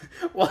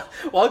Well,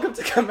 welcome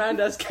to Command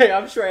SK.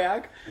 I'm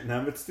Shreyak. And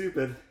I'm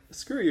stupid.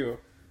 Screw you.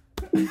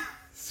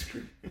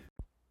 Screw you.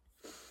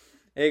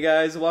 Hey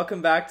guys,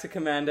 welcome back to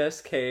Command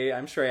SK.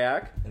 I'm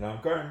Shreyak. And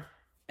I'm Karan.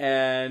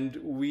 And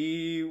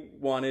we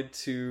wanted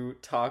to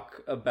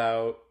talk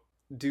about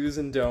do's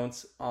and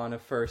don'ts on a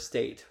first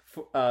date.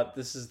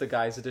 This is the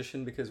guys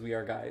edition because we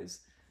are guys.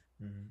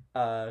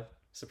 Mm-hmm.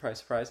 Surprise,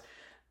 surprise.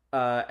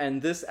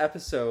 And this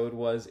episode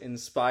was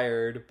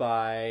inspired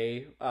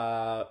by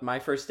my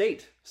first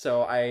date.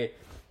 So I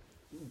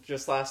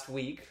just last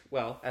week,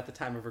 well, at the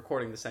time of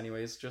recording this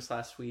anyways, just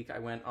last week I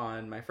went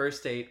on my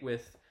first date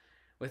with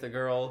a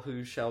girl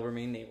who shall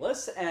remain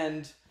nameless,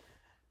 and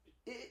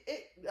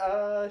it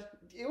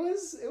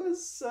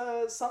was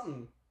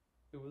something.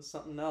 It was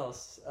something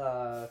else.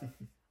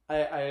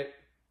 I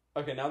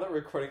okay, now that we're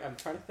recording, I'm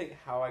trying to think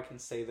how I can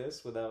say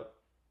this without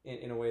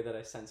in a way that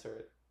I censor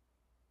it.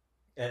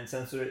 And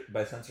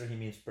by censor, he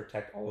means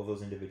protect all of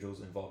those individuals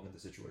involved in the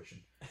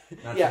situation.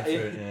 Not Yeah,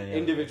 censor it in any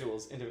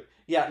individuals.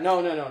 Yeah, no.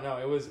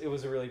 It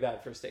was a really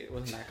bad first date. It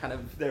wasn't that kind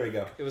of. There we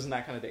go. It wasn't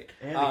that kind of date.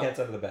 And the cat's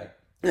out of the bag.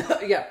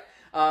 Yeah.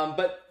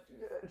 But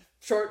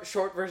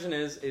short version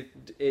is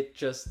it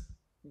just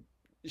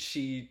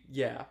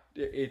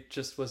it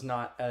just was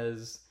not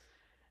as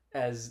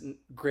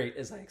great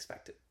as I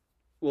expected.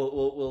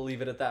 We'll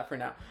leave it at that for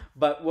now.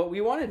 But what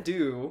we want to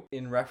do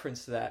in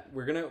reference to that,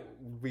 we're gonna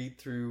read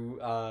through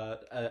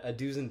a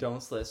do's and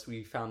don'ts list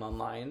we found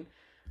online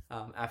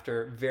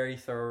after very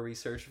thorough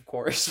research, of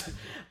course.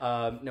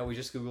 No, we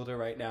just Googled it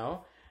right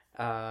now,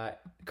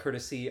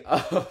 courtesy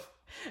of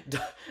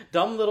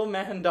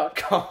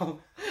dumblittleman.com.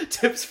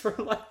 Tips for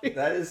life.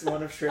 That is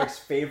one of Shrek's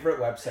favorite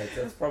websites.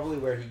 That's probably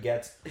where he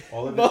gets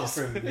all of his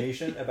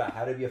information about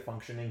how to be a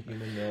functioning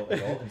human male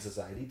adult in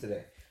society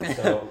today.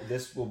 So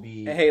this will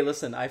be... Hey,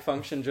 listen, I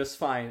function just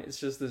fine. It's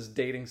just this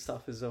dating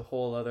stuff is a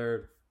whole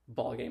other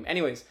ballgame.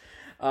 Anyways,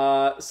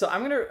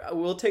 so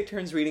we'll take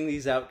turns reading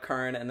these out,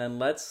 Karan, and then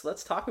let's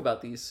talk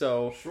about these.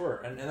 So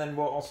sure, and then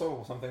we'll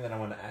also, something that I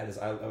want to add is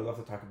I would love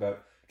to talk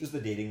about just the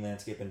dating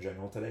landscape in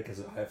general today,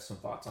 because I have some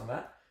thoughts on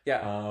that.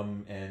 Yeah.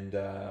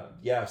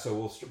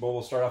 So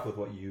we'll start off with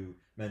what you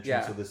mentioned.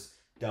 Yeah. So this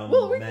dumb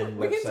men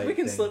website we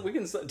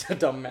can slip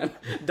dumb men.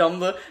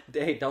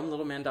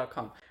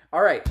 Dumblittleman.com.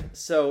 All right.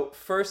 So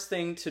first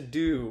thing to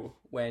do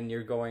when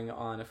you're going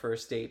on a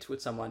first date with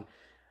someone,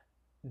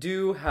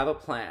 do have a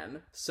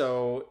plan.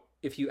 So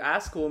if you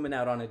ask a woman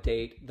out on a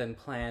date, then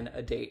plan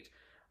a date.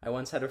 I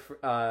once had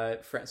a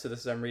friend, so this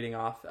is I'm reading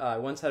off. I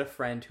once had a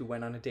friend who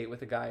went on a date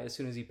with a guy. As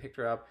soon as he picked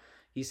her up,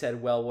 he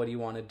said, "Well, what do you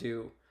want to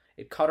do?"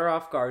 It caught her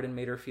off guard and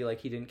made her feel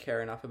like he didn't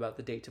care enough about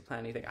the date to plan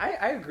anything.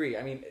 I agree.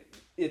 I mean,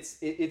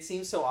 it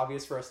seems so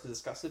obvious for us to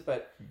discuss it,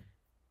 but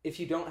if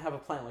you don't have a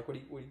plan, like what are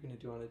you going to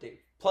do on a date?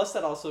 Plus,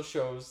 that also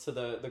shows to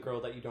the girl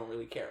that you don't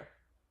really care,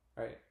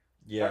 right?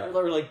 Yeah.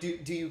 Or like, do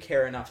you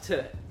care enough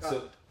to?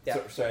 Yeah.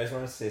 So I just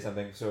want to say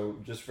something. So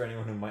just for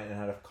anyone who might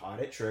not have caught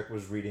it, Shrek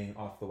was reading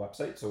off the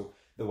website. So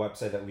the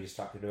website that we just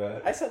talked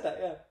about. I said that,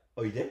 yeah.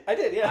 Oh, you did? I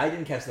did, yeah. I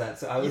didn't catch that.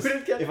 So You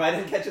didn't catch it? If I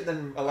didn't catch it,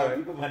 then a lot of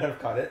people might have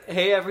caught it.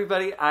 Hey,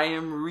 everybody! I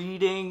am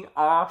reading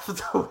off the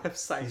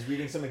website. He's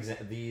reading some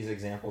these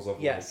examples of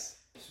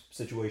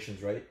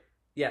situations, right?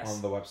 Yes.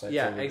 On the website.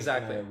 Yeah, so we're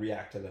exactly. Just gonna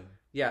react to them.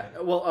 Yeah.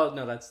 Well, oh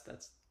no, that's coming.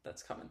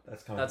 That's coming.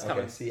 That's okay,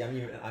 coming. See,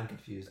 I'm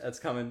confused. That's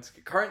coming.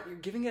 Current, you're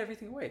giving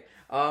everything away.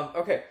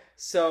 Okay,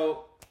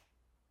 so,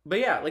 but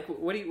yeah, like,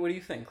 what do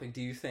you think? Like,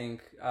 do you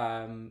think,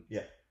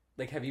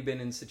 like, have you been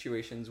in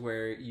situations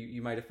where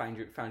you might have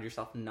found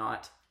yourself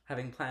not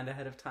having planned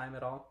ahead of time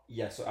at all?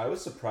 Yeah, so I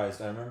was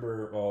surprised. I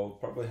remember,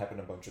 probably happened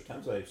a bunch of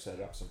times. I set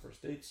up some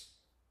first dates.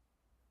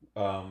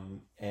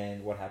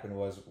 And what happened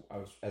was,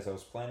 as I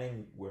was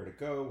planning where to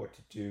go, what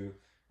to do,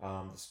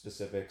 the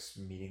specifics,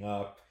 meeting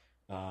up,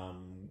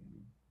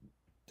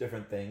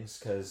 different things,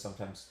 because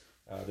sometimes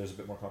there's a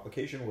bit more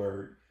complication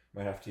where you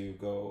might have to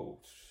go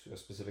to a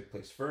specific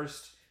place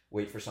first,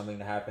 wait for something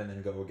to happen,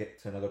 then go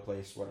get to another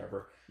place,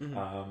 whatever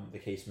the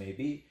case may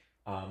be.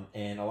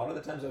 And a lot of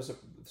the times I was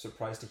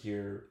surprised to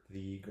hear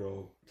the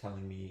girl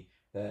telling me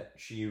that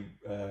she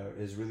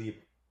is really,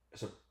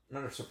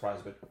 not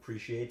surprised, but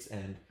appreciates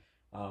and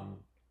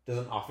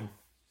doesn't often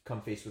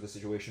come faced with a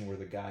situation where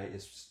the guy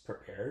is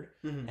prepared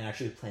and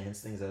actually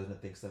plans things out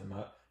and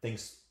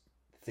thinks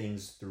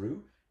things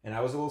through. And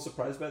I was a little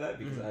surprised by that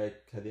because I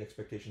had the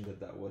expectation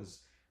that was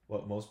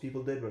what most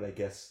people did, but I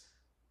guess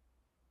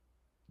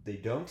they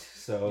don't.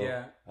 So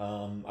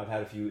I've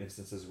had a few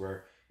instances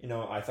where,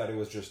 I thought it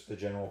was just the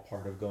general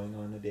part of going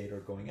on a date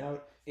or going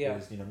out. Yeah. It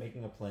was,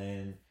 making a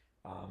plan.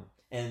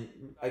 And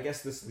I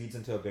guess this leads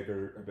into a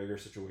bigger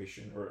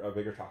situation or a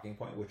bigger talking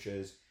point, which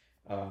is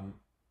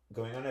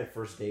going on a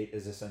first date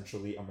is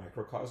essentially a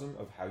microcosm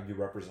of how you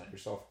represent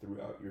yourself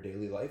throughout your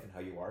daily life and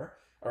how you are.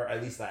 Or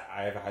at least that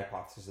I have a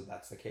hypothesis that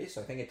that's the case.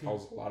 So I think it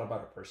tells a lot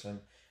about a person.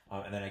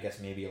 And then I guess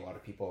maybe a lot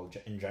of people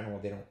in general,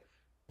 they don't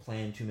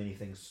plan too many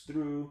things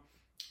through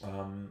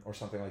or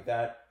something like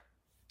that,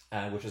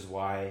 which is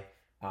why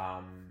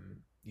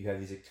you have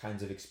these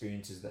kinds of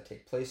experiences that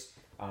take place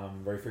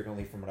very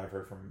frequently from what I've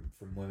heard from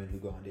women who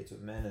go on dates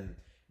with men, and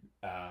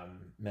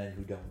men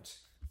who don't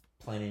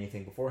plan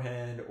anything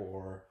beforehand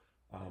or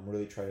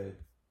really try to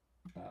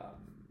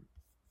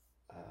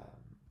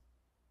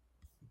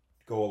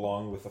go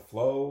along with the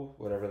flow,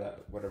 whatever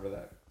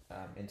that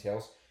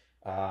entails,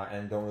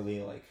 and don't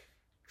really like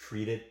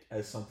treat it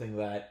as something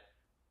that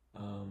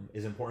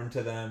is important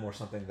to them or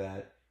something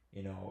that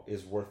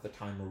is worth the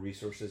time or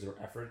resources or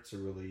effort to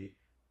really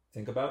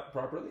think about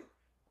properly.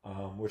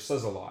 Which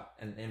says a lot,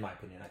 and in my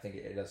opinion, I think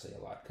it does say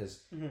a lot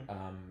because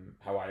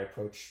how I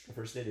approach the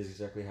first date is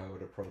exactly how I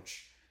would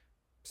approach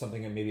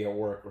something maybe at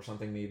work or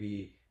something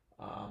maybe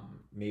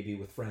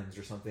with friends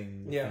or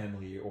something with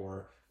family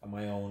or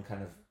my own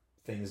kind of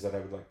things that I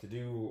would like to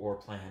do or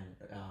plan,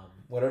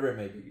 whatever it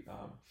may be.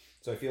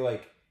 So I feel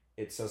like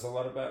it says a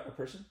lot about a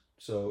person.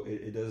 So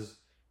it does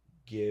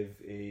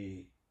give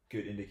a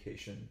good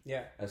indication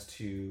as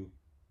to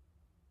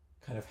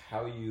kind of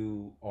how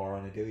you are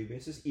on a daily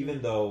basis,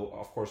 even though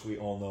of course we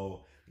all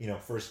know,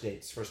 first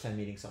dates, first time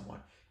meeting someone,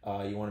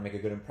 you want to make a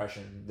good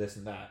impression, this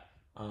and that,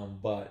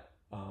 but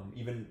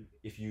even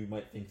if you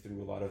might think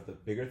through a lot of the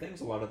bigger things,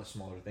 a lot of the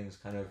smaller things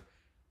kind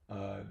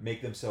of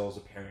make themselves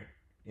apparent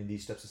in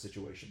these types of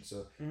situations.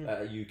 So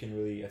you can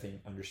really, I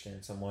think,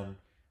 understand someone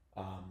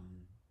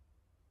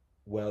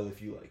well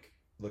if you like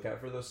look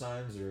out for those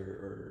signs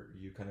or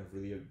you kind of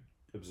really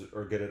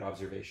or good at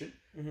observation.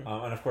 And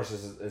of course,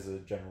 as a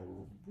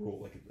general rule,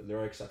 like there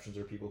are exceptions.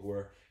 There are people who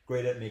are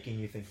great at making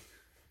you think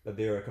that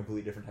they are a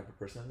completely different type of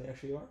person than they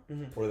actually are,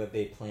 or that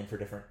they plan for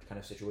different kind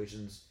of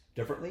situations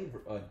differently.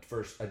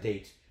 First, a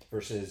date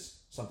versus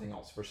something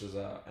else, versus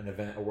an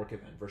event, a work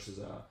event, versus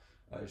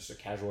just a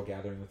casual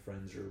gathering with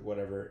friends or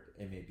whatever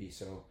it may be.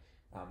 So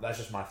that's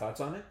just my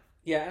thoughts on it.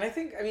 Yeah, and I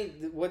think,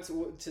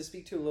 to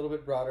speak to a little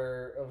bit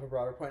broader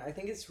point, I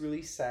think it's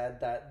really sad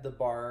that the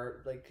bar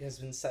has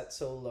been set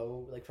so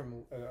low,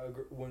 from a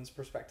woman's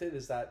perspective,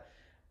 is that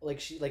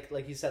she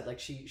like you said,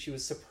 she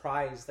was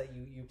surprised that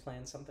you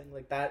planned something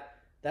like that.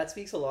 That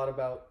speaks a lot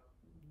about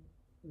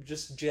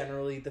just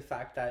generally the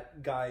fact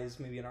that guys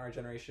maybe in our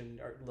generation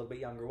or a little bit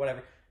younger,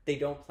 whatever, they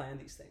don't plan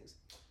these things.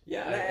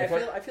 Yeah,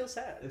 I feel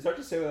sad. It's hard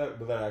to say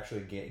without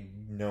actually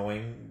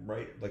knowing,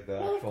 right, like the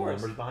actual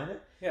numbers behind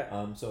it.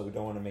 Yeah. So we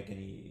don't want to make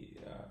any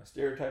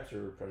stereotypes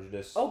or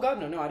prejudice. Oh God,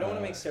 no! I don't want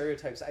to make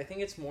stereotypes. I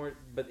think it's more,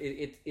 but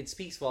it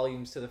speaks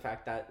volumes to the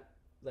fact that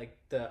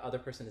the other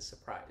person is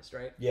surprised,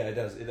 right? Yeah, it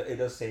does. It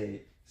does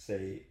say.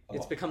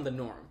 It's become the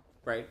norm,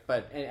 right?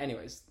 But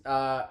anyways,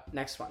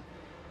 next one.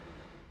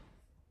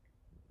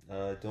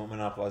 Don't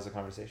monopolize the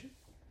conversation.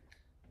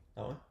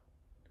 That one.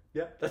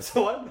 Yeah, that's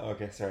the one.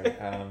 Okay, sorry.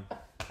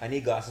 I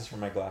need glasses for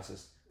my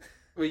glasses.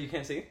 Wait, you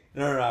can't see?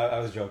 No, I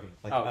was joking.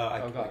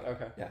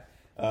 Okay. Yeah.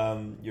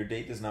 Your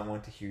date does not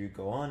want to hear you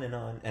go on and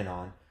on and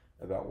on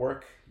about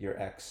work, your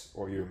ex,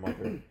 or your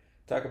mother.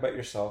 Talk about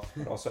yourself,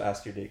 but also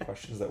ask your date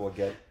questions that will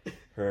get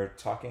her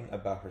talking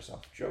about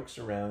herself. Joke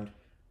around,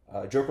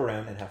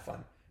 and have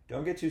fun.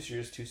 Don't get too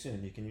serious too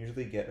soon. You can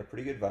usually get a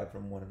pretty good vibe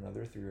from one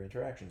another through your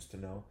interactions to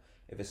know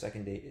if a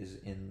second date is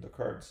in the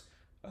cards.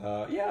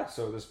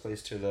 So this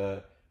plays to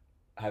the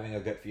having a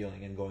gut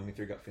feeling and going with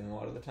your gut feeling a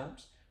lot of the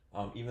times,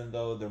 even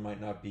though there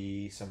might not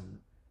be some,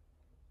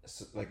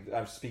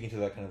 I'm speaking to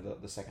the kind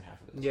of the second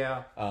half of this.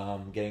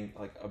 Getting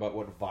about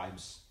what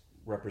vibes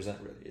represent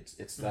really.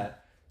 It's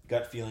that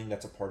gut feeling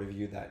that's a part of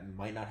you that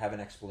might not have an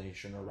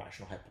explanation or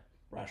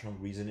rational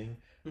reasoning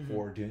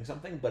for doing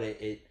something, but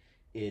it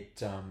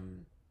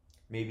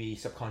maybe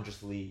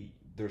subconsciously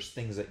there's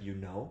things that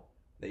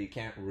that you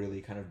can't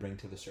really kind of bring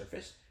to the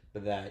surface,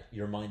 but that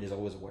your mind is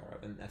always aware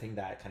of, and I think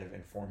that kind of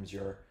informs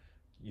your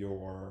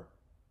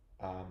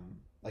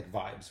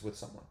vibes with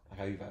someone,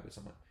 how you vibe with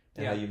someone,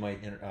 and how you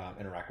might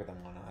interact with them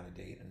on a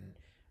date, and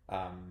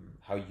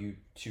how you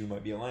two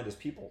might be aligned as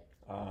people.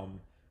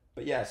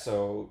 But yeah,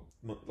 so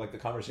the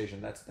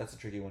conversation, that's a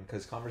tricky one,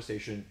 because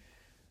conversation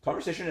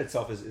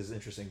itself is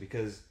interesting,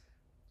 because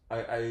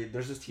I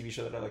there's this TV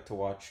show that I like to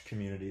watch,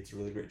 Community. It's a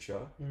really great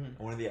show. And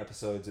one of the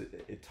episodes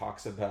it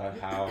talks about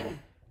how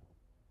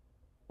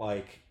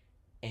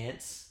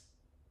ants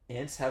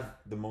have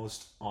the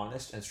most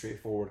honest and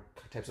straightforward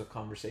types of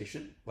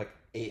conversation,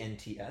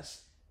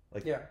 ANTS,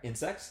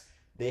 insects.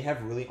 They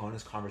have really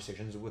honest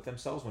conversations with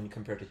themselves when you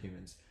compare to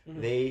humans.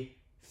 They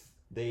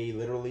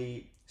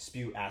literally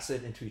spew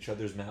acid into each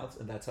other's mouths,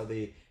 and that's how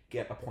they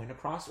get a point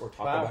across or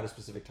talk about a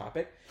specific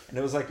topic. And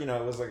it was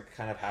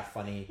kind of half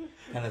funny,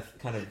 kind of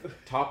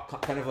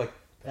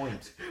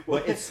point.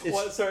 But it's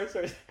sorry.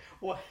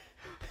 What?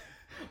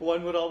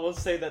 One would almost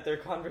say that their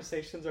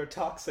conversations are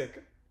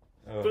toxic.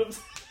 Oh.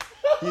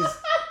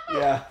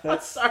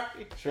 That's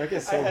sorry. Shrek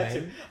is so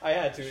lame. I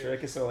had to.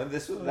 Shrek is so lame.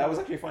 That was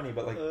actually funny,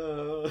 but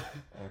okay.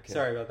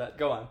 Sorry about that.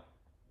 Go on.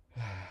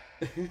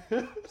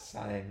 I'm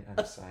sighing.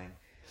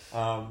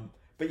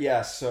 But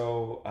yeah.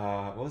 So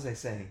what was I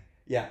saying?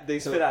 Yeah, they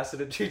spit acid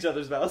into each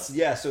other's mouths.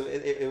 Yeah, so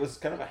it was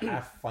kind of a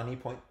half funny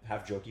point,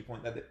 half jokey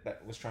point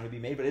that was trying to be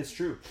made, but it's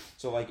true.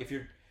 So if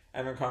you're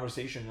having a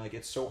conversation,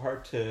 it's so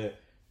hard to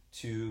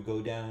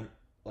go down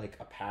a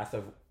path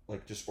of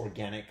just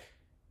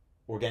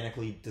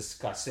organically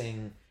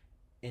discussing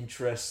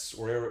interests,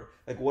 or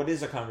like what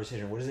is a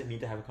conversation? What does it mean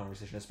to have a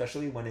conversation,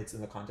 especially when it's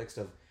in the context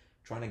of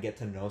trying to get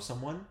to know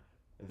someone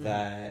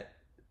that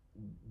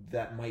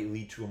that might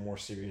lead to a more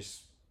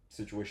serious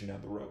situation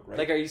down the road, right?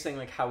 Like, are you saying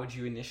like how would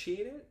you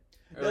initiate it?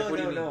 Or, No, like, what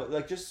do you no, mean? no.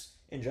 Like just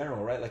in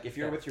general, right? Like if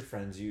you're Yeah. with your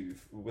friends,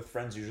 with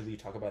friends usually you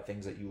talk about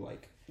things that you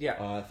like,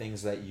 Yeah.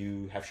 things that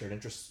you have shared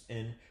interests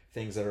in,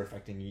 things that are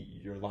affecting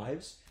your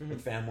lives.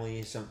 With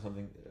family,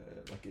 something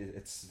like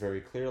it's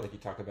very clear. Like you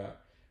talk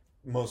about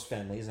most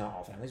families, not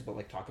all families, but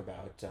like talk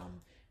about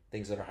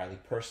things that are highly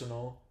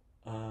personal,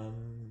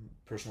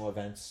 personal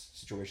events,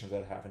 situations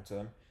that happen to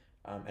them,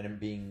 and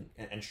then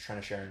and trying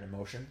to share an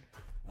emotion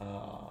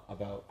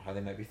about how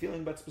they might be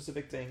feeling about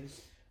specific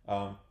things.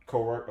 Talking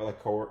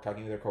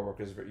with their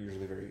coworkers is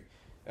usually very,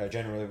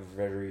 generally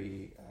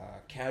very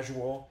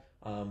casual.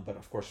 But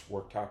of course,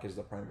 work talk is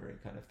the primary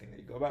kind of thing that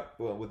you go about.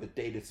 Well, with a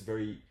date, it's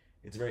very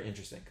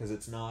interesting because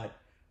it's not,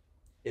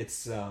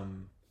 it's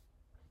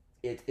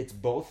it's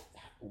both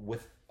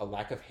with a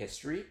lack of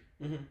history.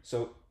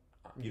 So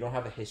you don't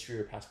have a history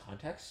or past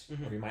context,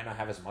 or you might not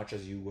have as much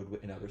as you would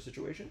in other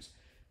situations.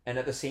 And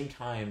at the same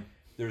time,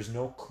 there's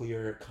no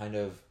clear kind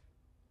of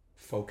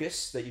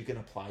focus that you can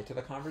apply to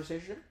the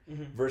conversation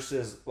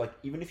versus like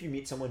even if you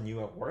meet someone new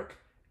at work,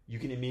 you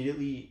can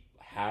immediately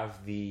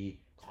have the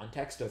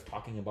context of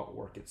talking about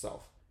work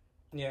itself.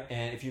 Yeah.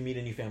 And if you meet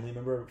a new family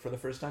member for the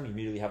first time, you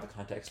immediately have the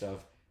context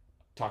of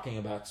talking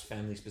about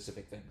family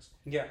specific things.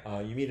 Yeah.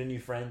 You meet a new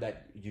friend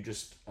that you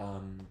just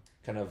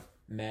kind of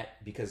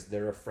met because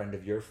they're a friend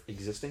of your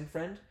existing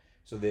friend,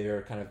 so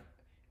they're kind of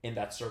in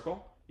that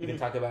circle. You can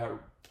talk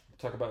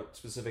about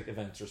specific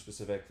events or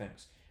specific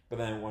things. But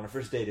then on a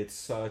first date, it's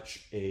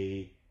such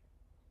a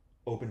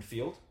open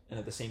field, and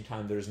at the same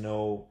time, there's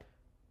no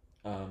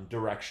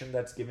direction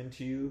that's given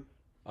to you,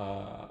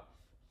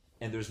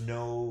 and there's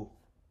no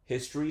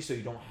history, so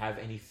you don't have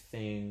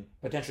anything.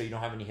 Potentially, you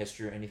don't have any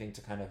history or anything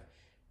to kind of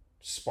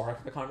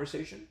spark the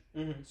conversation.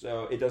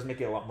 So it does make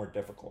it a lot more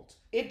difficult.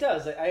 It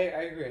does. I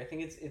agree. I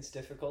think it's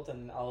difficult,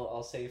 and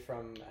I'll say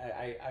from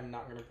I'm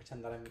not going to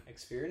pretend that I'm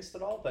experienced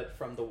at all, but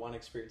from the one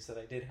experience that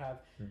I did have,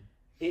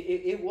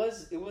 it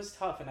was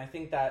tough, and I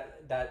think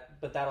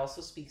but that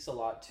also speaks a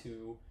lot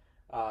to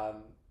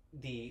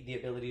the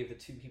ability of the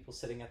two people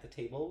sitting at the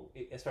table,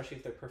 especially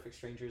if they're perfect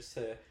strangers,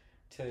 to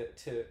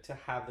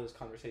have those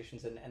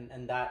conversations,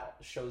 and that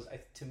shows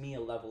to me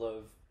a level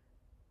of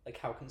like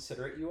how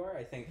considerate you are.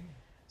 I think.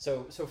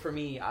 So for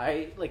me,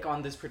 I like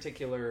on this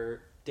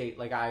particular date,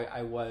 like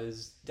I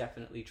was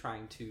definitely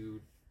trying to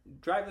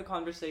drive the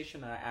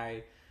conversation.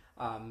 I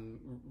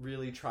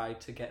really tried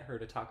to get her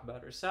to talk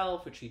about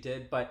herself, which she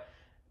did, but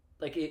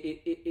like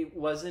it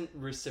wasn't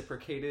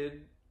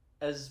reciprocated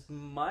as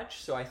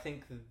much. So I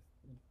think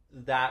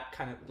that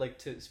kind of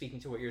like speaking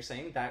to what you're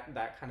saying,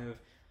 that kind of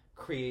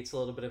creates a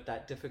little bit of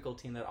that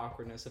difficulty and that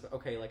awkwardness of,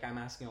 okay, like I'm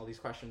asking all these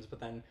questions, but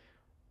then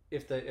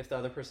if the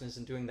other person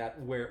isn't doing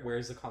that, where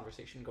is the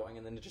conversation going?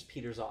 And then it just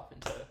peters off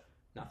into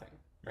nothing,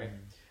 right?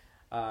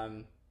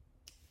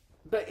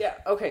 But yeah,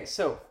 okay,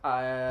 so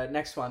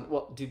next one.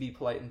 Well, do be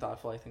polite and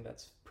thoughtful. I think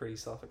that's pretty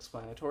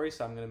self-explanatory,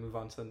 so I'm going to move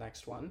on to the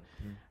next one.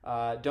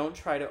 Don't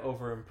try to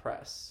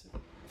over-impress.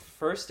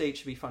 First date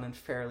should be fun and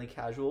fairly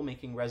casual.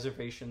 Making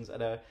reservations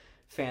at a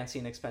fancy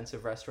and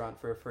expensive restaurant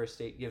for a first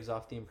date gives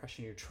off the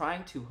impression you're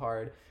trying too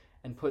hard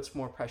and puts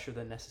more pressure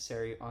than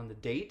necessary on the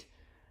date.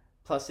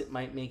 Plus, it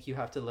might make you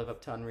have to live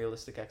up to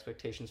unrealistic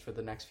expectations for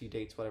the next few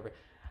dates, whatever.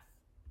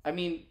 I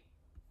mean,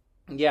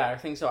 yeah, I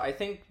think so. I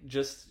think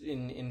just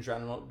in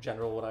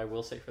general, what I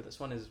will say for this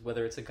one is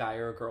whether it's a guy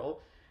or a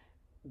girl,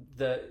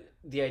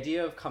 the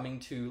idea of coming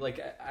to, like,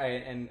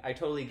 I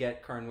totally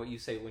get, Karan, what you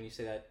say when you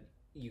say that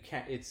you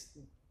can't, it's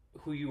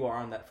who you are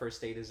on that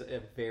first date is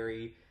a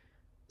very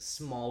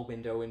small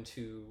window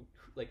into,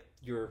 like,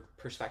 your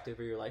perspective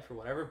or your life or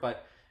whatever,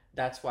 but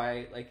that's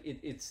why like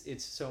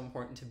it's so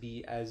important to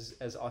be as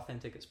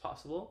authentic as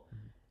possible.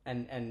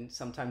 And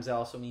sometimes that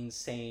also means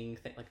saying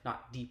like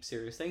not deep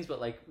serious things, but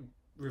like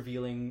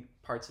revealing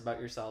parts about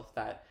yourself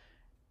that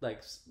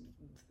like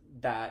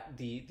that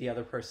the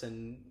other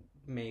person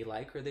may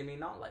like or they may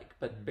not like,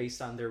 but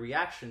based on their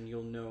reaction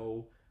you'll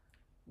know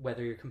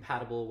whether you're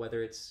compatible,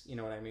 whether it's, you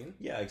know what I mean?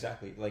 Yeah,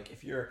 exactly. Like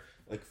if you're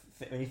like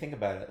when you think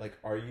about it, like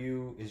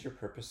is your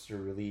purpose to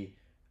really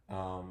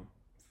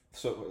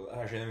so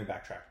actually let me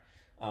backtrack.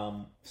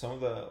 Some of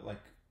the like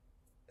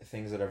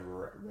things that I've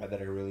read that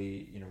I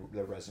really,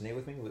 that resonate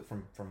with me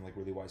from like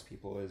really wise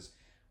people is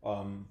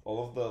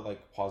all of the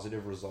like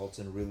positive results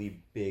and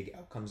really big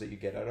outcomes that you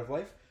get out of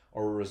life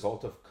are a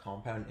result of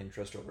compound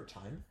interest over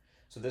time.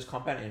 So this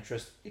compound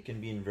interest, it can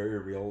be in very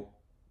real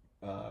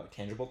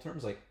tangible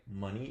terms, like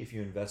money. If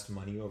you invest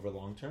money over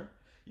long term,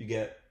 you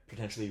get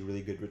potentially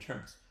really good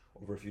returns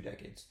over a few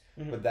decades.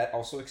 But that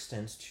also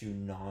extends to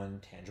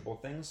non-tangible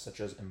things such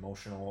as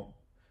emotional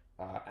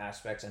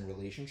aspects and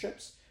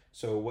relationships.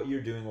 So what you're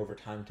doing over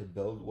time to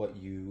build what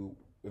you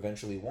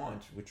eventually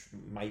want, which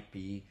might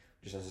be,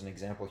 just as an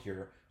example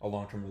here, a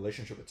long-term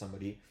relationship with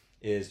somebody,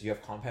 is you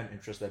have compound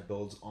interest that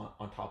builds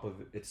on top of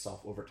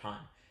itself over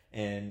time.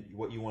 And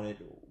what you wanted,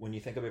 when you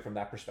think of it from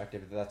that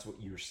perspective, that's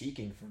what you're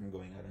seeking from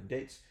going out on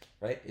dates,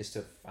 right? Is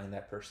to find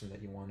that person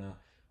that you want to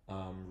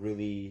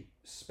really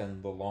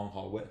spend the long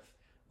haul with,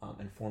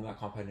 and form that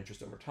compound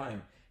interest over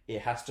time.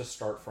 It has to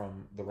start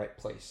from the right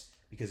place,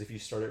 because if you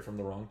start it from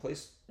the wrong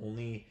place,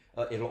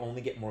 it'll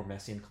only get more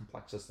messy and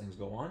complex as things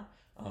go on,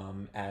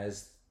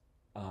 as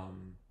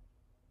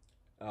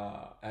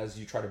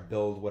you try to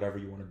build whatever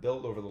you want to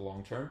build over the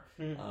long term.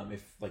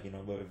 If, like,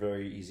 a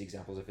very easy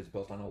example is if it's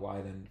built on a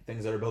lie, then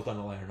things that are built on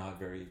a lie are not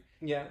very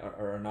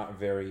are not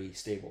very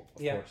stable,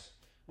 of course.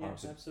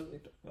 So,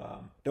 absolutely.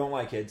 Don't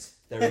lie, kids.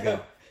 There we go.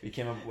 We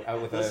came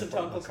out with listen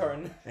to Uncle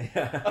Karan.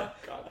 Yeah. Oh,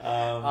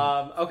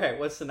 God. Okay,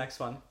 what's the next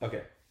one?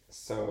 Okay,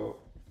 so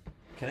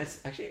can I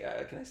say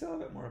a little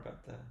bit more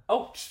about the?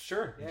 Oh,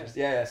 sure.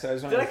 Yeah. So I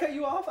was. Did I cut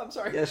you off? I'm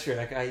sorry. Yeah, sure.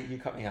 You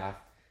cut me off.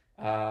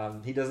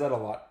 He does that a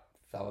lot,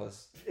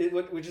 fellas.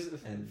 Which is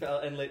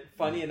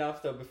funny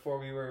enough, though. Before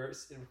we were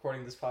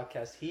recording this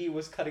podcast, he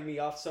was cutting me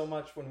off so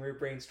much when we were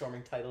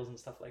brainstorming titles and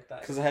stuff like that.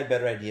 Because I had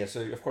better ideas.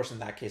 So of course, in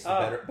that case,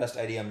 the best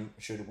idea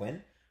should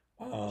win.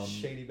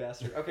 Shady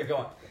bastard. Okay, go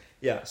on.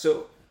 Yeah.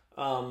 So,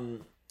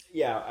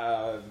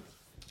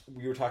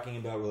 we were talking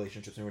about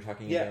relationships, and we were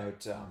talking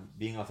about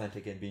being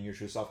authentic and being your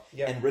true self,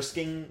 and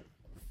risking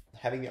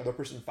having the other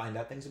person find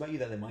out things about you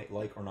that they might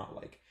like or not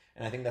like.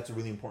 And I think that's a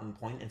really important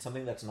point, and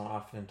something that's not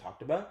often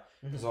talked about.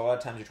 Because a lot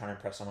of times you're trying to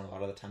impress someone. A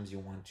lot of the times you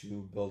want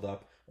to build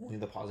up only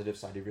the positive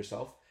side of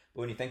yourself. But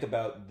when you think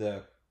about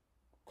the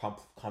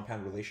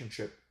compound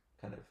relationship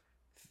kind of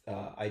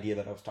idea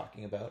that I was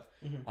talking about,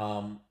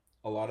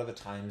 a lot of the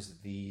times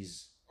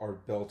these are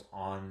built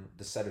on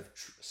the set of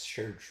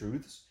shared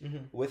truths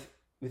with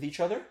each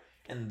other,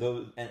 and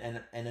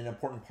an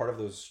important part of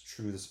those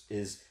truths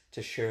is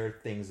to share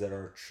things that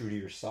are true to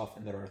yourself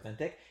and that are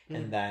authentic,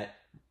 and that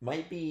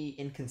might be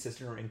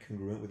inconsistent or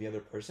incongruent with the other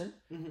person,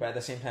 but at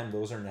the same time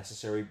those are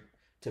necessary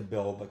to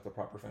build like the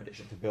proper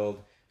foundation, to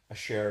build a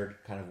shared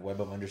kind of web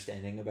of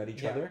understanding about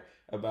each other,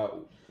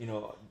 about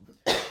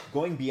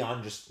going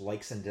beyond just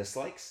likes and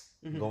dislikes,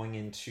 going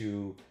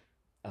into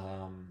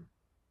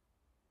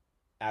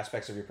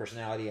aspects of your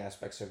personality,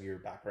 aspects of your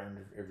background,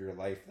 of your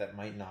life that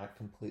might not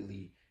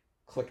completely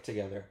click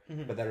together,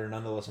 but that are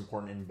nonetheless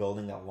important in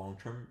building that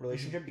long-term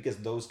relationship, because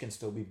those can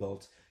still be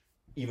built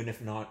even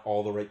if not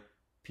all the right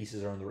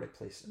pieces are in the right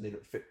place and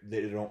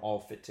they don't all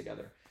fit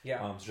together.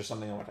 It's just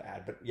something I want to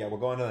add, but we'll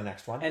go on to the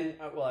next one. And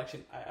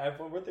actually I have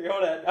one more thing I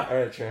want to add. All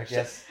right, sure.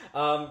 Yes.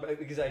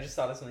 Because I just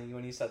thought of something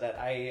when you said that.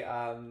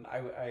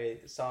 I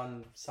saw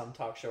on some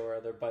talk show or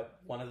other, but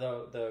one of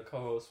the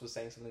co-hosts was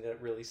saying something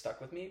that really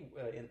stuck with me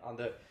on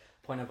the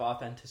point of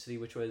authenticity,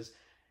 which was,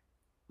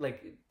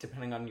 like,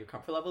 depending on your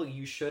comfort level,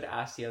 you should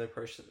ask the other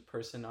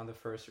person on the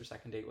first or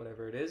second date,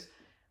 whatever it is,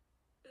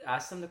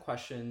 ask them the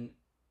question,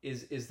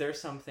 is there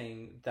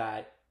something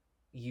that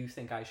you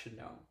think I should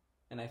know?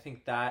 And I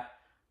think that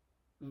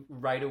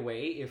right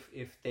away,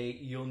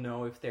 you'll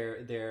know if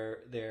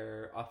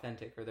they're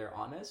authentic or they're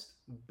honest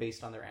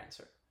based on their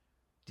answer.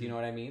 Do you know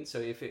what I mean? So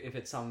if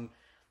it's some,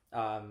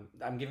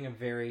 I'm giving a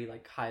very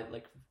high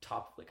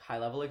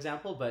level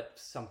example, but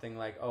something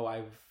like,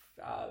 I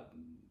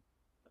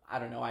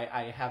don't know,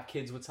 I have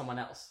kids with someone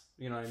else.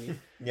 You know what I mean?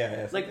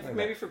 Like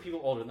maybe for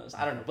people older than us,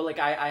 I don't know. But like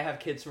I have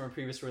kids from a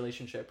previous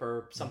relationship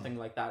or something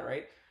like that,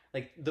 right?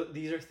 Like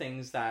these are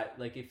things that,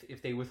 like,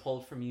 if they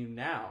withhold from you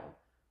now,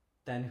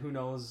 then who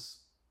knows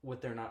what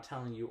they're not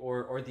telling you,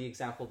 or the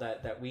example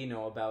that we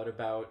know about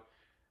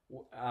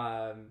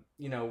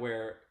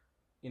where,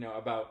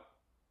 about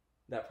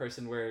that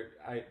person where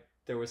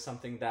there was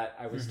something that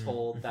I was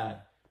told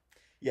that.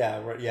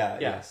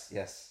 Yes.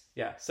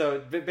 Yeah. So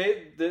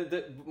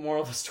the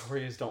moral of the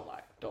story is don't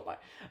lie.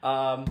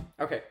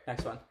 Okay,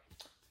 next one.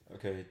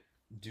 Okay,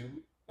 do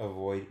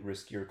avoid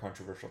risky or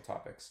controversial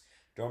topics.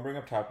 Don't bring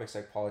up topics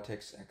like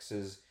politics,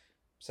 exes,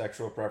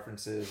 sexual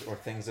preferences, or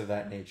things of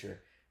that nature.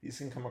 These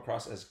can come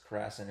across as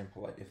crass and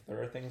impolite. If there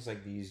are things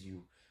like these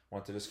you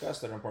want to discuss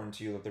that are important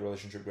to you, let the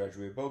relationship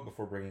gradually build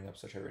before bringing up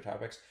such heavy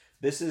topics.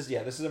 This is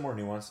a more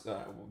nuanced,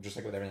 just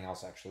like with everything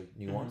else, actually,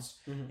 nuanced.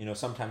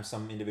 Sometimes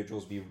some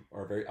individuals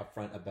are very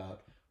upfront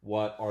about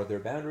what are their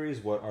boundaries,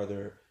 what are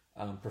their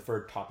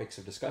preferred topics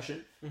of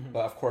discussion.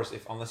 But of course,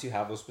 unless you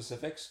have those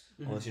specifics,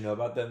 unless you know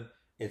about them,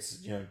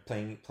 it's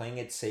playing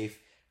it safe.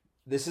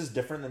 This is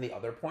different than the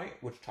other point,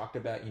 which talked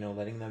about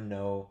letting them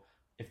know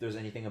if there's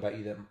anything about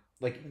you that,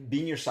 like,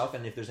 being yourself,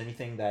 and if there's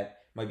anything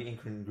that might be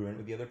incongruent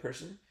with the other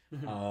person,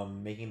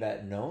 making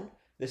that known.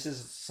 This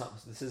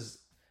is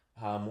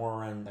more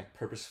around, like,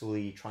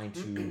 purposefully trying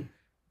to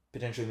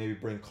potentially maybe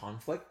bring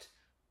conflict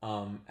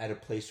at a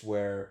place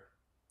where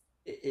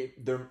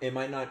it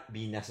might not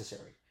be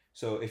necessary.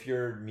 So if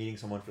you're meeting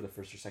someone for the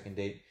first or second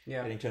date,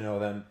 getting to know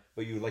them,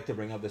 but you would like to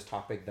bring up this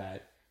topic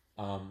that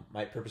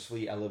might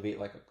purposefully elevate,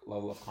 like, a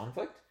level of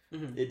conflict,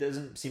 it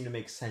doesn't seem to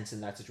make sense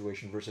in that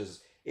situation,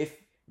 versus if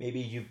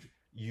maybe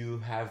you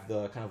have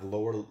the kind of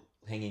lower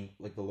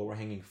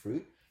hanging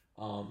fruit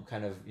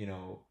kind of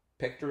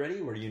picked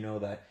already, where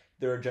that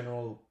there are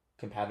general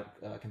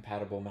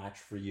compatible match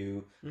for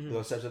you,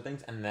 those types of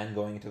things, and then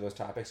going into those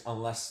topics,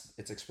 unless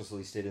it's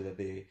explicitly stated that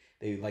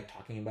they like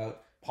talking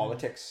about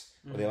politics,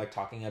 or they like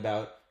talking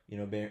about, you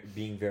know,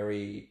 being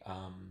very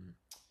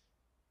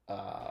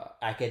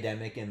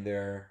academic in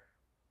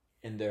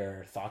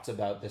their thoughts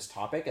about this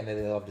topic, and they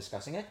love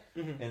discussing it.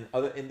 And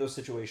in those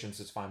situations,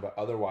 it's fine. But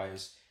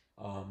otherwise,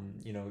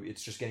 you know,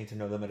 it's just getting to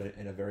know them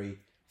in a very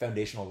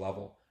foundational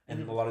level.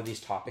 And a lot of these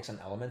topics and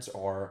elements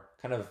are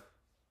kind of,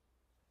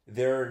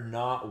 they're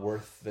not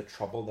worth the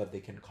trouble that they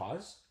can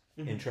cause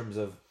in terms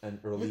of an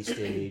early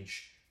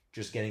stage,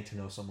 just getting to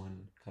know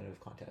someone kind of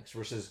context,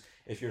 versus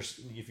if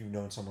you've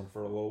known someone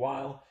for a little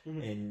while,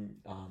 and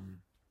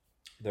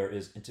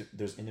there's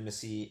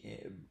intimacy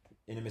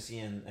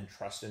and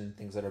trust and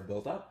things that are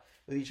built up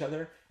with each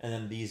other, and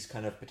then these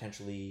kind of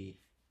potentially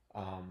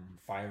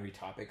fiery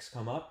topics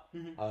come up.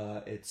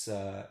 It's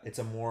a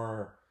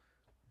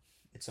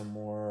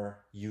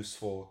more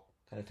useful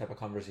kind of type of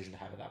conversation to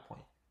have at that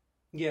point.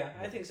 Yeah,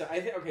 I think so. I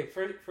think, okay,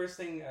 first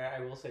thing I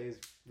will say is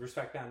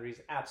respect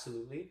boundaries,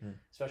 absolutely,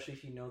 especially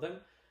if you know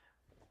them.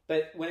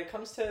 But when it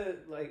comes to,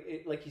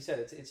 like you said,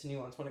 it's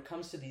nuanced. When it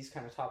comes to these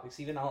kind of topics,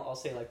 even I'll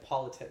say like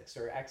politics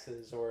or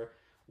exes or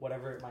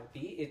whatever it might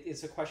be,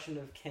 it's a question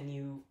of can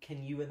you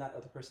and that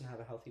other person have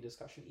a healthy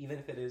discussion, even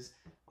if it is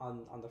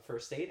on the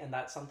first date, and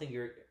that's something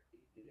you're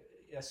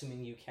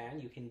assuming you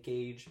can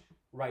gauge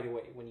right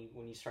away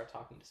when you start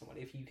talking to someone.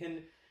 If you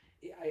can,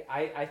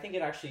 I think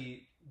it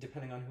actually,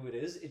 depending on who it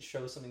is, it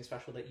shows something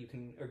special that you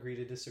can agree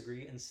to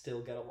disagree and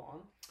still get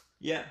along.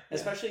 Yeah.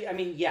 Especially, I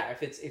mean, yeah,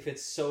 if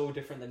it's so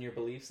different than your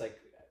beliefs, like,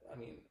 I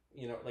mean,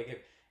 you know,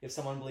 like if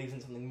someone believes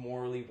in something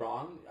morally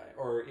wrong,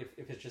 or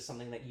if it's just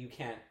something that you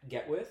can't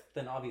get with,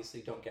 then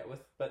obviously don't get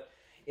with. But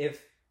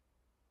if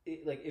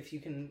you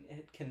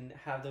can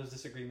have those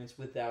disagreements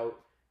without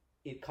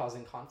it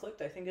causing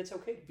conflict, I think it's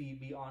okay to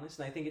be honest,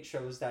 and I think it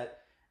shows that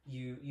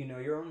you know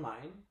your own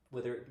mind,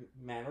 whether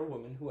man or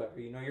woman,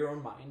 whoever, you know your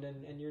own mind,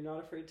 and you're not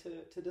afraid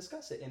to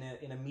discuss it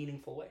in a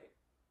meaningful way.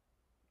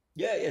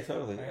 Yeah,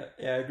 totally. Right?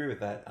 Yeah, I agree with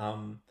that.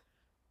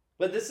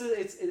 But this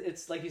is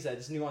it's like you said,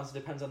 it's nuanced. It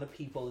depends on the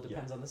people. It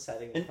depends on the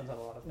setting. It depends on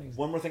a lot of things.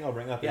 One more thing I'll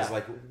bring up is,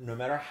 like, no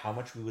matter how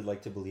much we would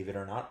like to believe it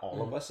or not,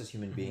 all of us as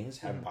human beings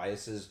have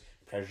biases,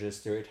 prejudice,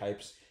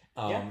 stereotypes,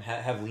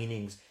 have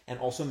leanings, and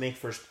also make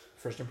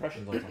first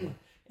impressions on someone.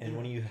 And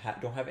when you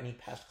don't have any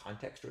past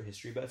context or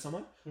history about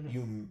someone,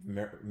 you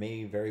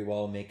may very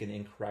well make an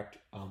incorrect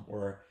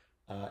or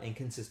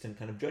inconsistent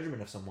kind of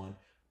judgment of someone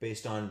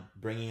based on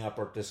bringing up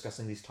or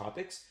discussing these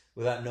topics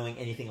without knowing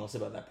anything else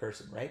about that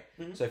person, right?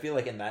 So I feel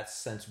like in that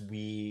sense,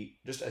 we,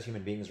 just as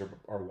human beings,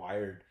 are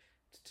wired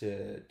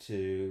to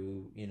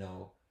you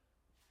know,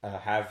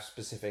 have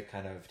specific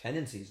kind of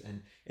tendencies,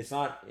 and it's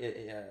not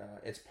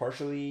it's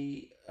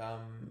partially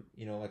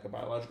you know, like a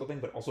biological thing,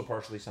 but also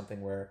partially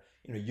something where,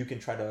 you know, you can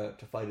try to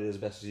fight it as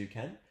best as you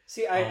can.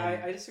 See,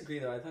 I disagree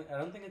though. I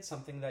don't think it's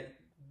something that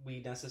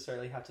we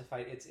necessarily have to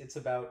fight. It's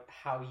about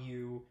how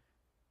you,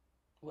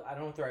 well, I don't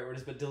know what the right word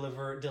is, but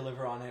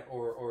deliver on it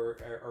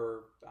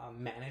or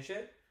manage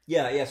it.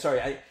 Yeah. Sorry,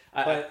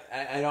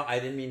 I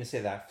didn't mean to say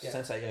that. Yeah.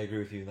 Since I agree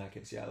with you in that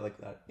case. Yeah, I like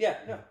that. Yeah,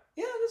 no,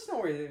 yeah, that's no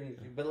worry.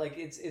 But like,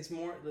 it's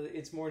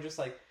more just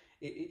like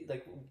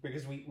like,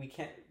 because we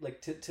can't,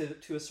 like,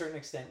 to a certain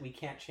extent we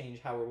can't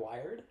change how we're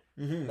wired,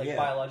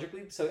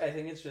 biologically. So I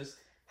think it's just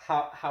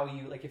how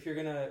you, like, if you're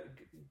gonna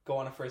go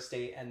on a first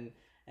date and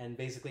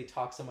basically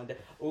talk someone to,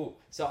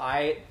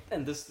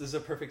 and this is a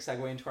perfect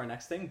segue into our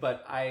next thing,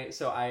 but I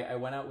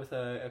went out with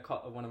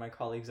one of my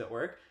colleagues at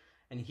work,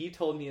 and he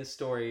told me a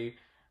story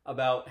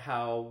about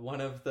how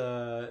one of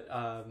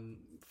the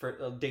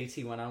dates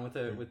he went on with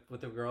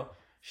a girl,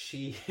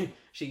 she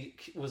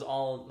was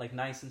all like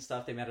nice and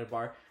stuff. They met at a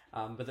bar,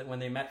 but then when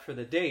they met for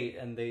the date,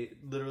 and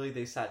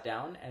they sat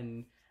down,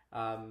 and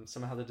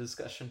somehow the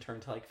discussion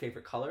turned to like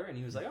favorite color, and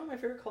he was like, "Oh, my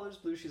favorite color is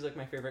blue." She's like,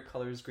 "My favorite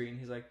color is green."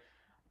 He's like,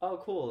 "Oh,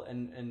 cool."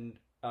 And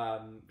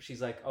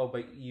she's like, "Oh,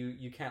 but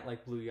you can't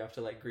like blue, you have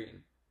to like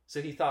green."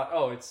 So he thought,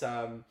 "Oh,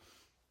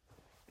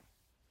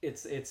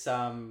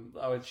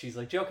 she's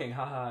like joking,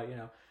 haha, you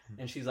know."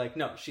 And she's like,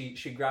 no,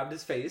 she grabbed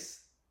his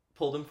face,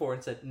 pulled him forward,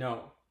 and said,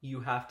 "No, you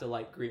have to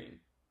like green."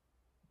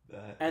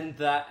 And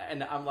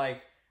I'm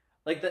like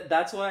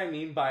that's what I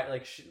mean by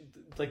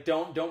like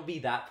don't be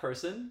that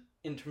person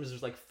in terms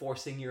of like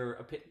forcing your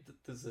opinion.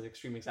 This is an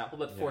extreme example,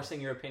 but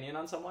forcing your opinion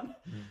on someone.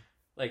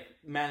 Like,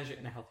 manage it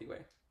in a healthy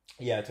way.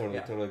 Yeah, I totally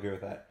agree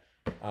with that.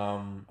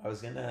 I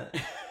was gonna,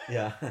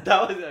 yeah.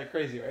 That was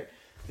crazy, right?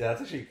 Yeah,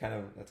 that's actually kind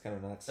of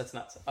nuts. That's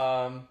nuts.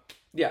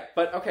 Yeah,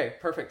 but okay,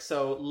 perfect.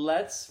 So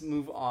let's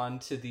move on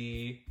to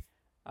the,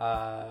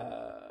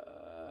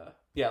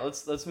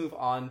 let's move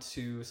on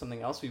to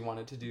something else we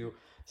wanted to do.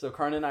 So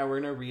Karan and I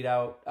were gonna read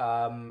out,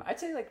 I'd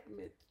say like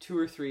two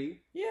or three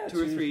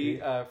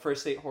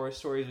first date horror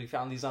stories. We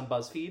found these on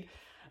BuzzFeed,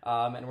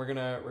 and we're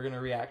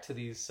gonna react to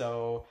these.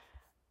 So,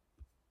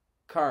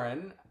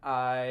 Karan,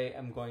 I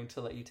am going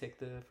to let you take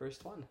the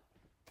first one.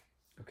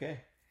 Okay.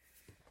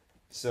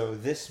 So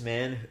this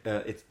man,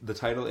 the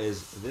title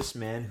is "This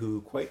Man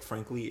Who Quite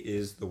Frankly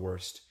Is the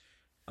Worst."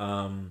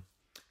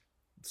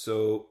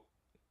 So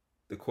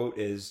the quote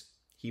is,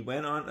 he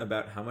went on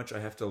about how much I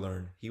have to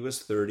learn. He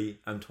was 30,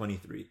 I'm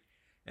 23.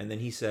 And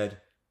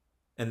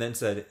then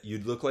said,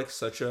 you'd look like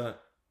such a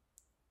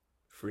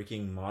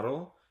freaking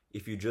model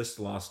if you just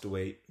lost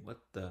weight. What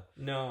the?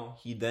 No.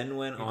 He then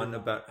went on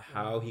about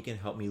how he can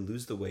help me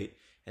lose the weight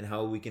and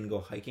how we can go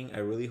hiking. I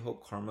really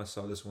hope Karma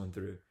saw this one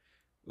through.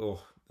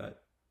 Oh, that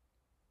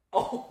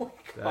Oh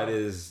my god. that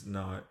is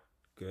not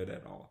good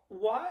at all.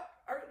 What?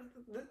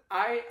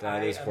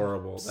 That is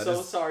horrible. That so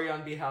is- sorry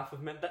on behalf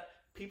of men. That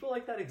people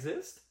like that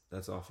exist?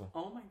 That's awful.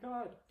 Oh my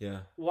god. Yeah.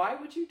 Why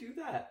would you do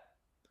that?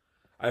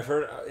 I've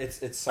heard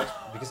it's such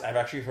because I've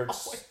actually heard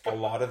Oh my a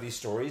lot of these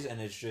stories, and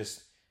it's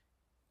just,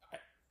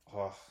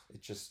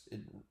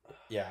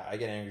 yeah, I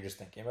get angry just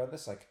thinking about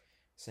this, like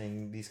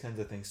saying these kinds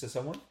of things to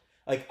someone.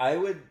 Like I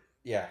would,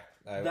 yeah.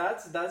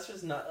 That's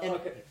just not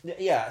okay.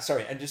 Yeah,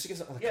 sorry, and just to give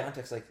some Yeah.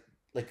 context, like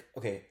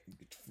okay,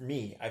 for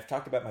me, I've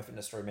talked about my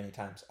fitness story many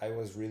times. I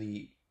was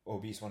really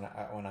obese when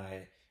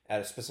I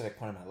at a specific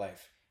point in my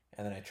life,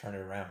 and then I turned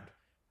it around.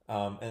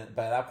 And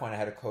by that point, I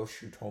had a coach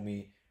who told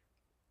me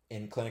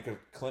in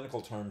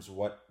clinical terms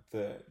what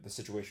the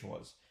situation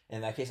was.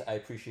 In that case, I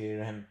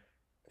appreciated him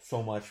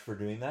so much for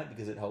doing that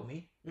because it helped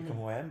me become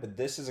who I am. But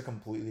this is a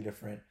completely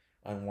different,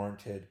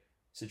 unwarranted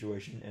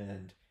situation,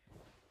 and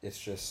it's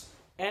just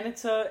And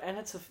it's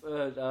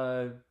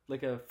a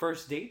like a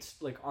first date,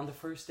 like on the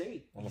first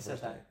date. on He the said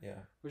first that, date. Yeah.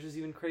 which is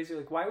even crazier.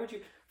 Like, why would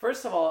you?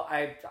 First of all,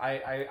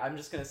 I'm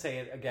just gonna say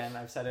it again.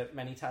 I've said it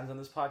many times on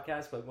this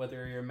podcast, but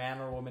whether you're a man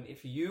or a woman,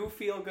 if you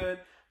feel good,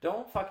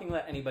 don't fucking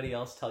let anybody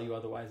else tell you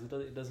otherwise.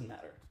 It doesn't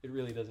matter. It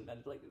really doesn't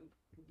matter. Like,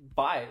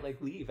 bye.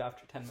 Like, leave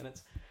after 10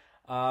 minutes.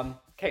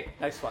 Okay,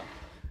 next one.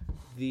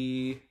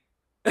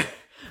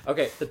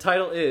 Okay, the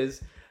title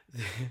is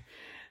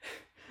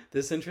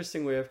This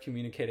Interesting Way of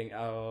Communicating.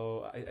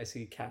 Oh, I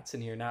see cats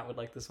in here. Nat would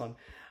like this one.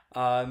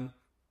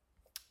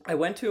 I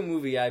went to a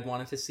movie I'd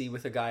wanted to see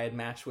with a guy I'd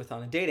matched with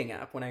on a dating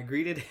app. When I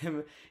greeted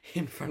him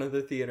in front of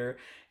the theater,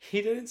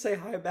 he didn't say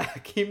hi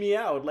back. He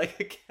meowed like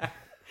a cat.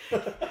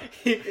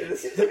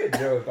 This is like a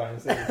joke,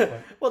 honestly. At this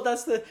point. Well,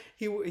 that's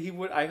he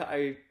would.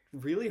 I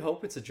really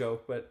hope it's a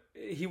joke, but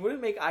he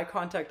wouldn't make eye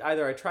contact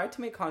either. I tried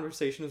to make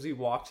conversation as we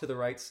walked to the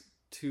right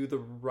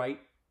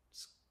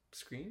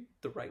screen,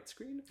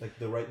 Like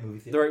the right movie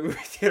theater. the right movie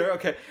theater.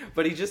 Okay,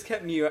 but he just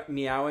kept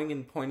meowing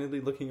and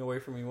pointedly looking away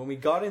from me. When we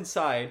got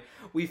inside,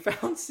 we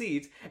found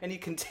seats, and he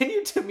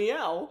continued to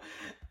meow.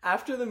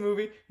 After the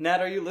movie,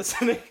 Nat, are you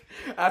listening?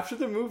 After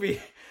the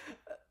movie,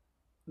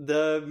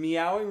 the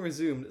meowing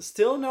resumed.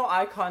 Still no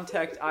eye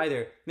contact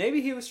either.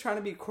 Maybe he was trying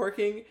to be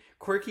quirky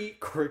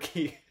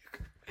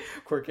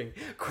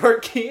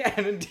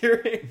and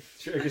endearing.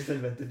 Sure, I just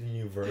invented a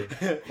new verb.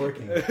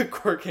 Quirking.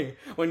 Quirking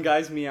when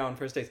guys meow on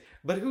first dates.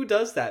 But who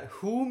does that?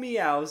 Who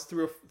meows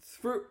through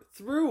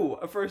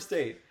a first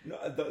date? No,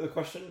 the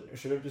question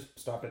should have just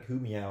stopped at who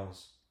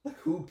meows. Like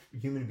who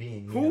human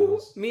being Who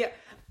meows? meow?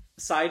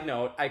 Side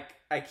note: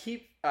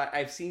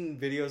 I've seen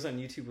videos on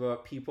YouTube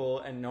about people,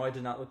 and no, I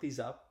did not look these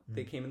up.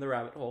 They came in the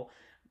rabbit hole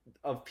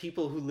of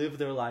people who live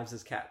their lives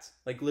as cats,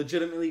 like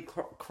legitimately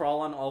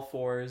crawl on all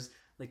fours,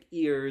 like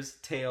ears,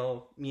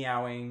 tail,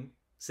 meowing,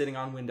 sitting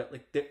on window.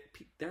 Like there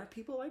are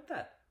people like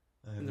that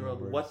in the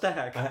world. What the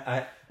heck?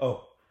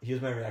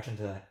 Here's my reaction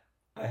to that.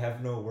 I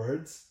have no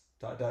words. ...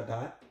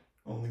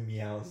 Only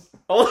meows.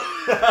 Oh.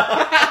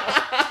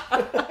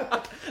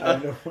 I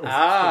have no words.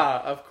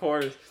 Of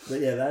course.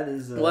 But yeah, that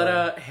is. What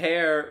a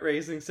hair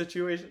raising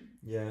situation.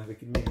 Yeah, we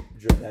can make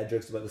dad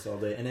jokes about this all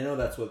day, and I know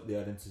that's what the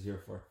audience is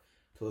here for,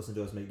 to listen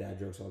to us make dad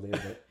jokes all day.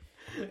 But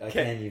I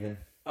can't even.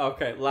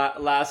 Okay,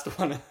 last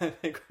one. I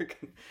think we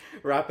can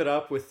wrap it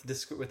up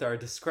with our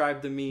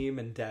describe the meme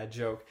and dad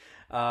joke.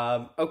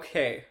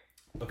 Okay,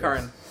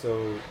 Karan.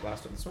 So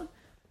last one, this one.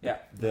 Yeah.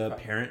 The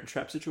Parent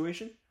Trap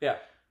situation. Yeah.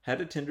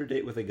 Had a Tinder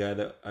date with a guy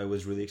that I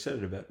was really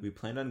excited about. We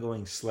planned on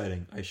going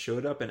sledding. I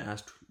showed up and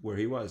asked where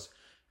he was.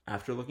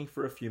 After looking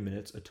for a few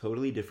minutes, a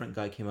totally different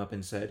guy came up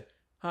and said,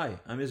 "Hi,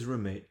 I'm his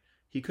roommate.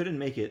 He couldn't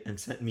make it and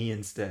sent me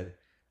instead."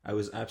 I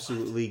was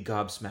absolutely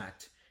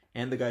gobsmacked.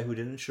 And the guy who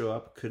didn't show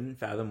up couldn't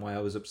fathom why I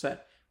was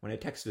upset when I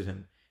texted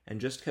him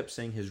and just kept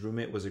saying his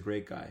roommate was a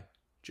great guy.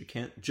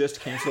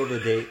 Just cancel the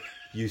date,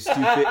 you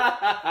stupid.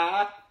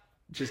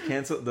 Just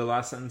cancel. The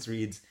last sentence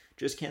reads,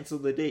 "Just cancel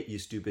the date, you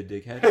stupid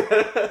dickhead."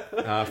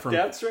 From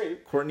That's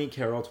right. Courtney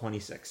Carroll,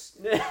 26.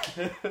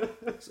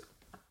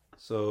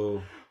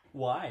 So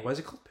Why? is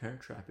it called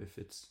Parent Trap if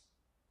it's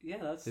Yeah,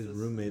 that's his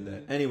roommate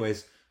that?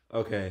 Anyways,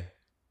 okay.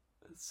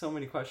 So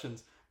many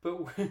questions, but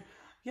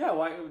yeah,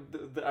 why?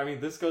 I mean,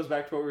 this goes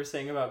back to what we were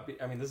saying about.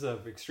 I mean, this is an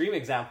extreme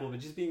example, but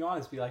just being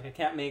honest, be like, I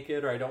can't make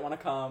it, or I don't want to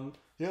come.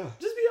 Yeah.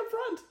 Just be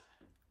upfront.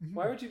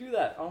 Why would you do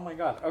that? Oh my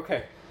god.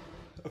 Okay.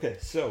 Okay,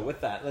 so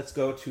with that, let's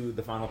go to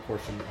the final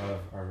portion of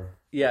our...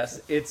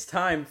 Yes, it's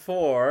time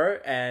for,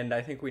 and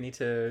I think we need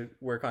to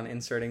work on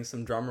inserting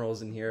some drum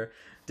rolls in here.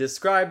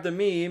 Describe the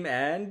meme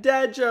and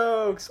dad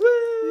jokes.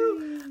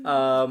 Woo!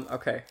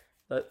 Okay.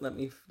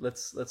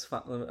 Let's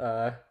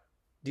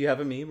do you have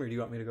a meme, or do you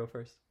want me to go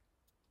first?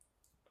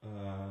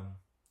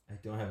 I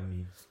don't have a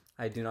meme.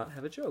 I do not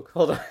have a joke.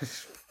 Hold on.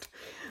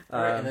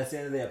 All right, and that's the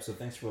end of the episode.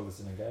 Thanks for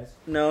listening, guys.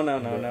 No,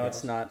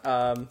 it's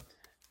not.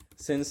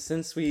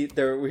 Since we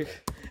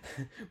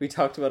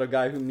talked about a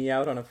guy who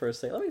meowed on a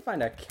first date. Let me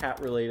find a cat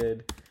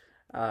related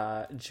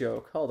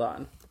joke. Hold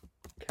on.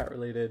 Cat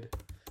related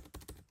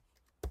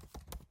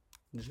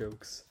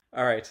jokes.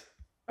 All right.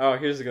 Oh,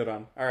 here's a good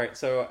one. All right.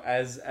 So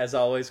as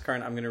always,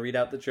 Karan, I'm going to read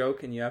out the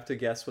joke and you have to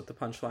guess what the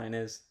punchline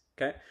is.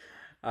 Okay.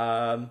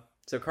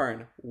 So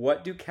Karan,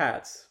 what do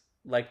cats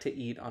like to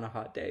eat on a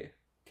hot day?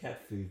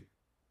 Cat food.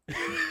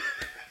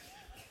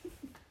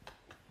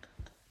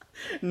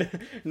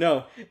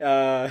 No.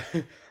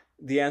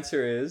 The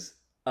answer is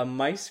a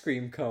mice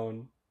cream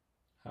cone.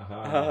 Ha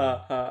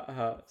ha ha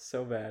ha.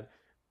 So bad.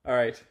 All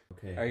right.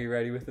 Okay. Are you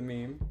ready with the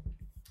meme?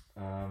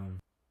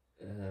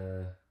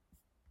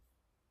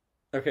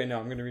 Okay, no,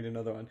 I'm going to read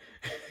another one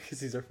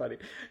because these are funny.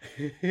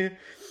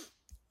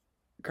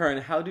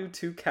 Karan, how do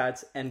two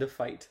cats end a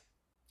fight?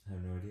 I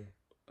have no idea.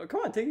 Oh,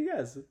 come on, take a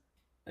guess.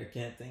 I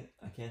can't think.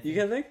 You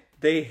can't think?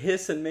 They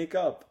hiss and make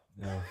up.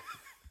 No.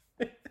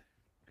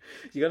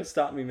 You got to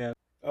stop me, man.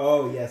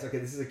 Oh, yes. Okay,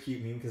 this is a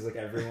cute meme because like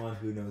everyone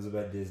who knows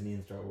about Disney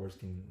and Star Wars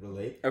can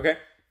relate. Okay.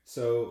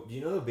 So, do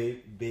you know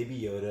the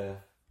Baby Yoda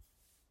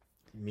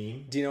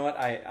meme? Do you know what?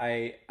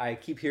 I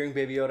keep hearing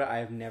Baby Yoda. I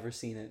have never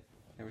seen it.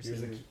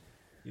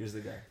 Here's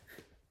the guy.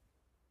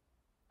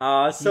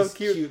 So He's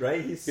cute.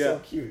 Right? He's so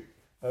cute.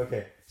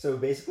 Okay, so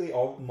basically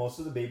most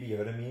of the Baby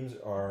Yoda memes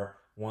are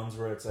ones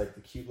where it's like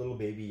the cute little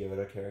Baby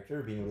Yoda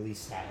character being really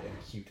sad and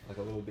cute, like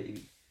a little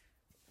baby.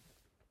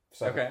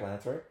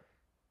 Self-explanatory.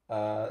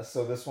 Okay.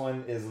 So this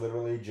one is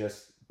literally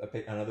just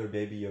another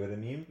Baby Yoda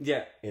meme.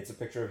 Yeah. It's a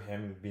picture of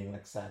him being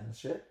like sad and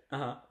shit.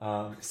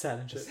 Sad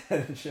and shit.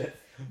 Sad and shit.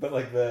 But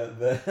like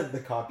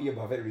the copy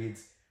above it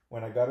reads,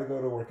 "When I gotta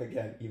go to work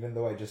again, even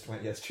though I just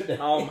went yesterday."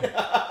 Oh my.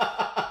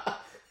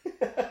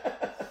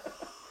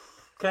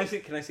 Can I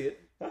see it?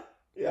 Huh?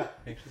 Yeah. Can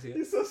I actually see it?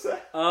 He's so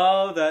sad.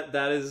 Oh,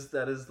 that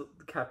is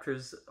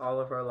captures all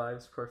of our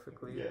lives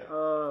perfectly. Yeah.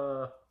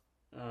 Oh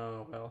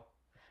well.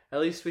 At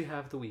least we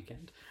have the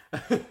weekend.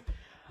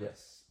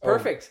 Yes.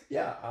 Perfect.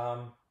 Yeah.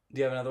 Do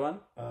you have another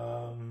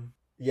one?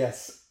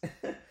 Yes.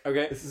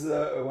 Okay. This is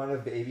one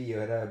of Baby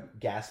Yoda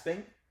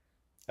gasping.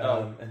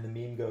 And the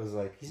meme goes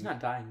like... He's not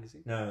dying, is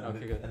he? No.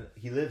 Okay, good. And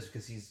he lives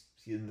because he's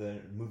in the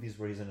movies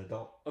where he's an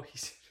adult. Oh,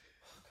 he's...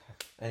 Oh,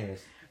 God.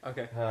 Anyways.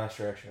 Okay.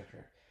 Sure.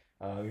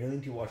 You really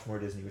need to watch more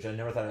Disney, which I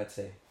never thought I'd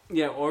say.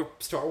 Yeah, or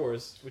Star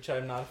Wars, which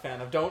I'm not a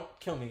fan of. Don't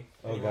kill me.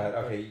 Oh, God.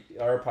 Okay,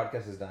 our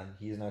podcast is done.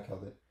 He has now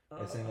killed it.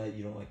 I'm saying that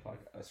you don't like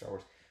Star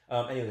Wars.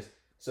 Anyways,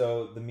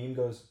 so the meme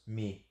goes,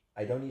 me.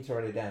 I don't need to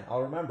write it down.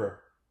 I'll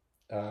remember.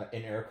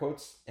 In air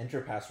quotes,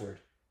 enter password.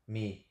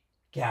 Me.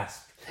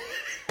 Gasp.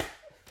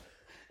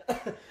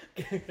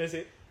 Can I see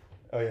it?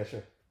 Oh, yeah,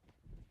 sure.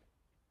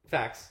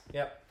 Facts.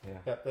 Yep. Yeah.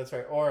 Yep, that's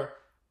right. Or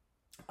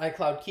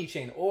iCloud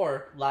keychain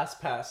or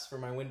LastPass for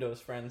my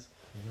Windows friends.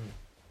 Mm-hmm.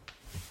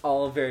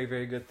 All very,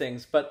 very good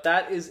things. But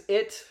that is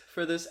it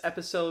for this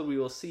episode. We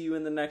will see you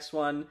in the next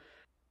one.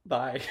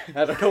 Bye.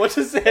 I don't know what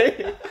to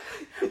say.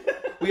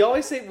 We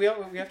always say we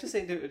have to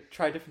say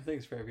try different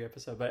things for every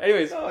episode. But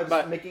anyways,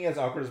 making it as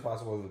awkward as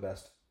possible is the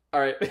best.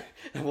 All right.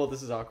 Well,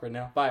 this is awkward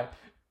now. Bye.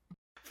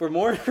 For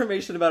more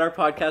information about our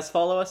podcast,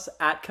 follow us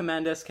at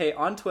CommandSK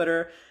on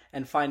Twitter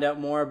and find out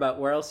more about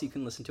where else you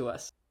can listen to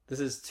us. This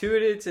is Two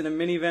Idiots in a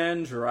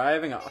Minivan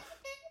driving off.